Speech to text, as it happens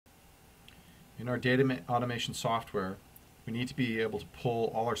In our data automation software, we need to be able to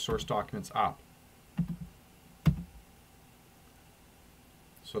pull all our source documents up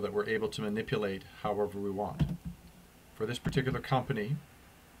so that we're able to manipulate however we want. For this particular company,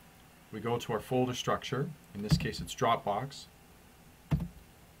 we go to our folder structure. In this case, it's Dropbox.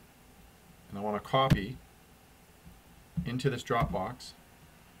 And I want to copy into this Dropbox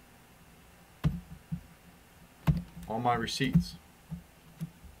all my receipts.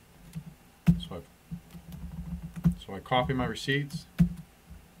 So I copy my receipts and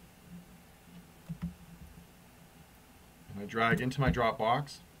I drag into my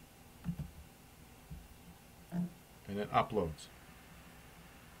Dropbox and it uploads.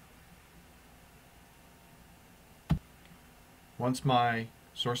 Once my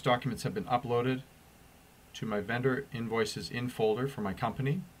source documents have been uploaded to my vendor invoices in folder for my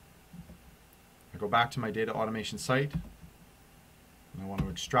company, I go back to my data automation site and I want to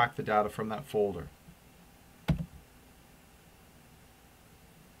extract the data from that folder.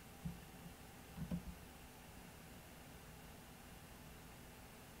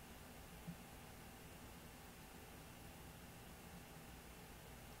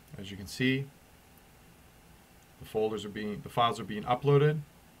 As you can see, the files are being uploaded.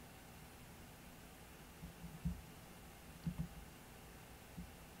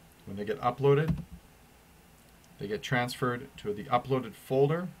 When they get uploaded, they get transferred to the uploaded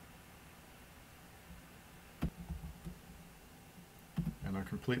folder and are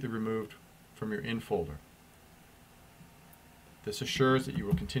completely removed from your in folder. This assures that you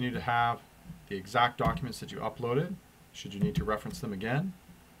will continue to have the exact documents that you uploaded should you need to reference them again.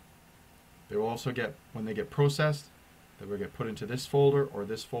 They will also get, when they get processed, they will get put into this folder or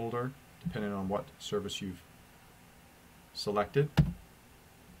this folder, depending on what service you've selected.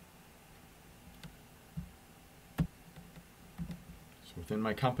 So within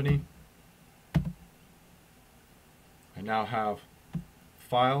my company, I now have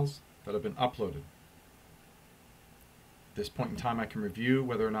files that have been uploaded. At this point in time, I can review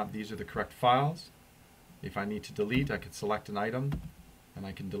whether or not these are the correct files. If I need to delete, I could select an item and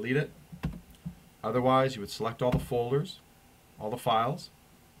I can delete it. Otherwise, you would select all the folders, all the files,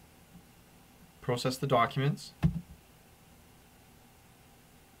 process the documents,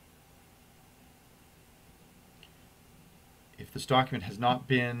 if this document has not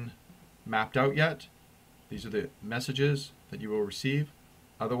been mapped out yet, these are the messages that you will receive.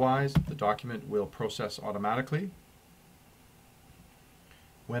 Otherwise, the document will process automatically.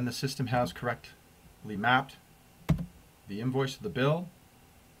 When the system has correctly mapped the invoice or the bill,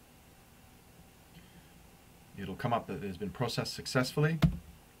 it'll come up that it has been processed successfully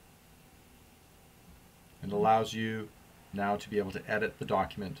and allows you now to be able to edit the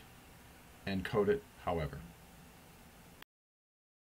document and code it however.